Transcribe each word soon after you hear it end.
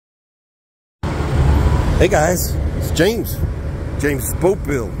Hey guys, it's James Boat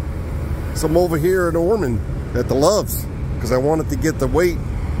Build. So I'm over here in Ormond at the Loves because I wanted to get the weight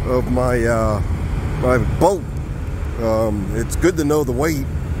of my my boat. It's good to know the weight,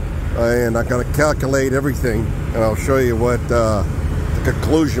 and I'm gonna calculate everything, and I'll show you what the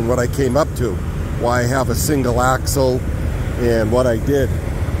conclusion, what I came up to, why I have a single axle, and what I did.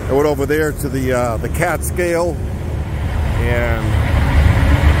 I went over there to the CAT scale, and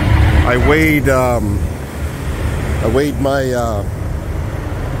I weighed my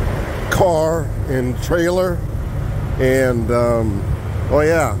car and trailer, and oh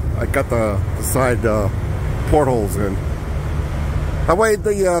yeah, I got the side portholes in. I weighed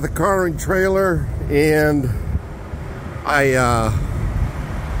the car and trailer, and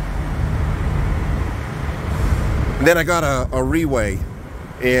then I got a reweigh,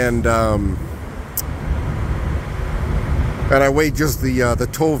 and I weighed just the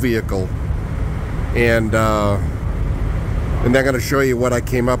tow vehicle, and I'm going to show you what I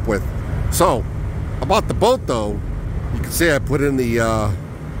came up with. So, about the boat though, you can see I put in the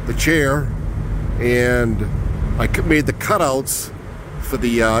chair, and I made the cutouts for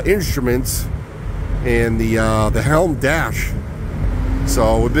the instruments and the helm dash.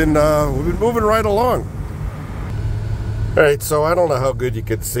 So we've been moving right along. All right, so I don't know how good you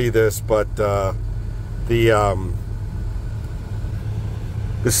can see this, but the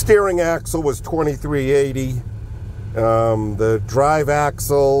steering axle was 2380. The drive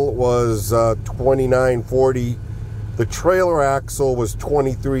axle was 2940. The trailer axle was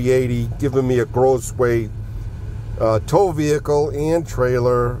 2380, giving me a gross weight tow vehicle and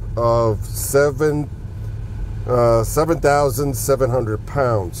trailer of 7,700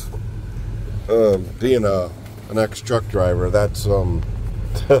 pounds. Being an ex-truck driver, that's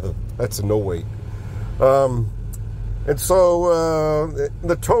that's a no weight. And so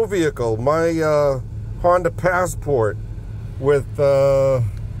the tow vehicle, my Honda Passport with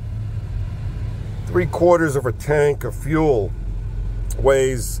 3/4 of a tank of fuel,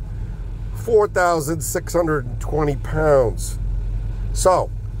 weighs 4,620 pounds. So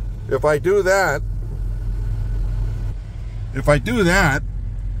if I do that,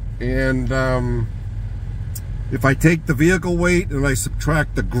 and if I take the vehicle weight and I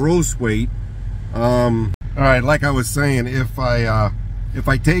subtract the gross weight, all right, like I was saying, if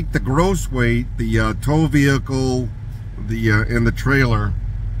I take the gross weight, the tow vehicle, and the trailer,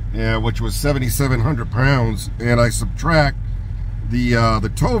 which was 7,700 pounds, and I subtract the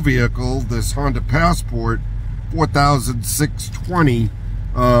tow vehicle, this Honda Passport, 4,620,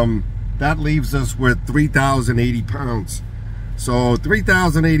 that leaves us with 3,080 pounds. So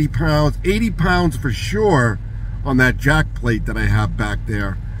 3,080 pounds, 80 pounds for sure on that jack plate that I have back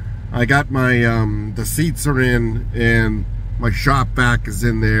there. I got my the seats are in, and my shop vac is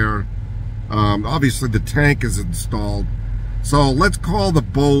in there. Obviously the tank is installed. So let's call the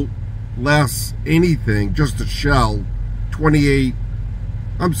boat less anything, just a shell,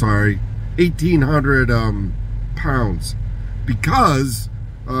 1,800 pounds, because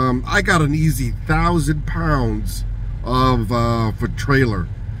I got an easy 1,000 pounds of for trailer.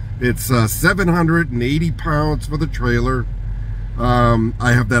 It's 780 pounds for the trailer.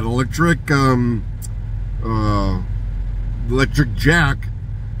 I have that electric jack,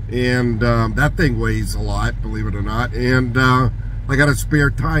 and that thing weighs a lot, believe it or not, and I got a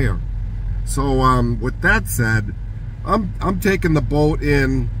spare tire. So with that said, I'm taking the boat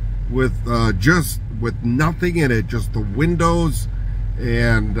in with just with nothing in it, just the windows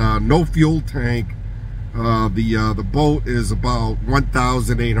and no fuel tank. The boat is about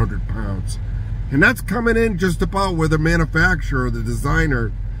 1,800 pounds, and that's coming in just about where the manufacturer, the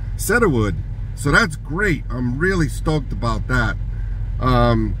designer, said it would. So that's great. I'm really stoked about that.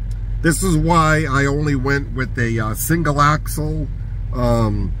 This is why I only went with a single axle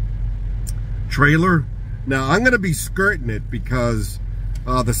trailer. Now I'm going to be skirting it because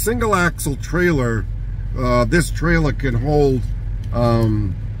the single axle trailer, this trailer can hold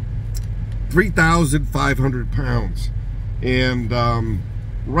 3,500 pounds, and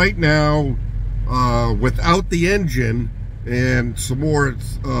right now, without the engine and some more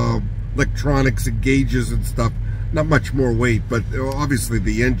electronics and gauges and stuff, not much more weight, but obviously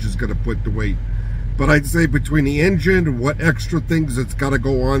the engine's going to put the weight. But I'd say between the engine and what extra things that's got to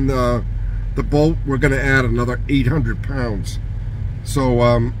go on the boat, we're going to add another 800 pounds. So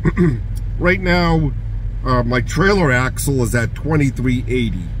right now, my trailer axle is at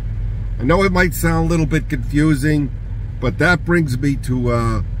 2380. I know it might sound a little bit confusing, but that brings me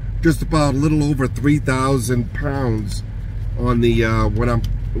to just about a little over 3,000 pounds on the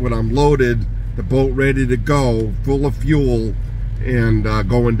when I'm loaded, the boat ready to go, full of fuel, and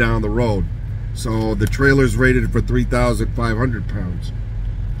going down the road. So the trailer's rated for 3,500 pounds.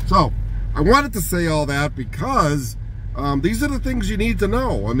 So I wanted to say all that because these are the things you need to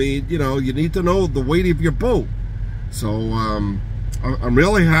know. I mean, you know, you need to know the weight of your boat. So I'm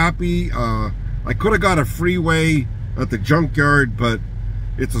really happy. I could have got a freeway at the junkyard, but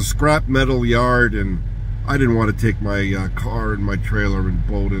it's a scrap metal yard, and I didn't want to take my car and my trailer and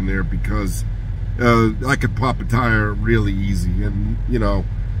boat in there because I could pop a tire really easy, and you know,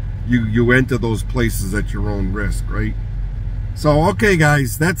 you enter those places at your own risk, right? So okay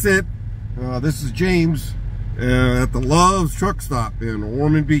guys, that's it. This is James at the Love's Truck Stop in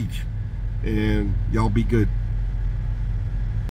Ormond Beach, and y'all be good.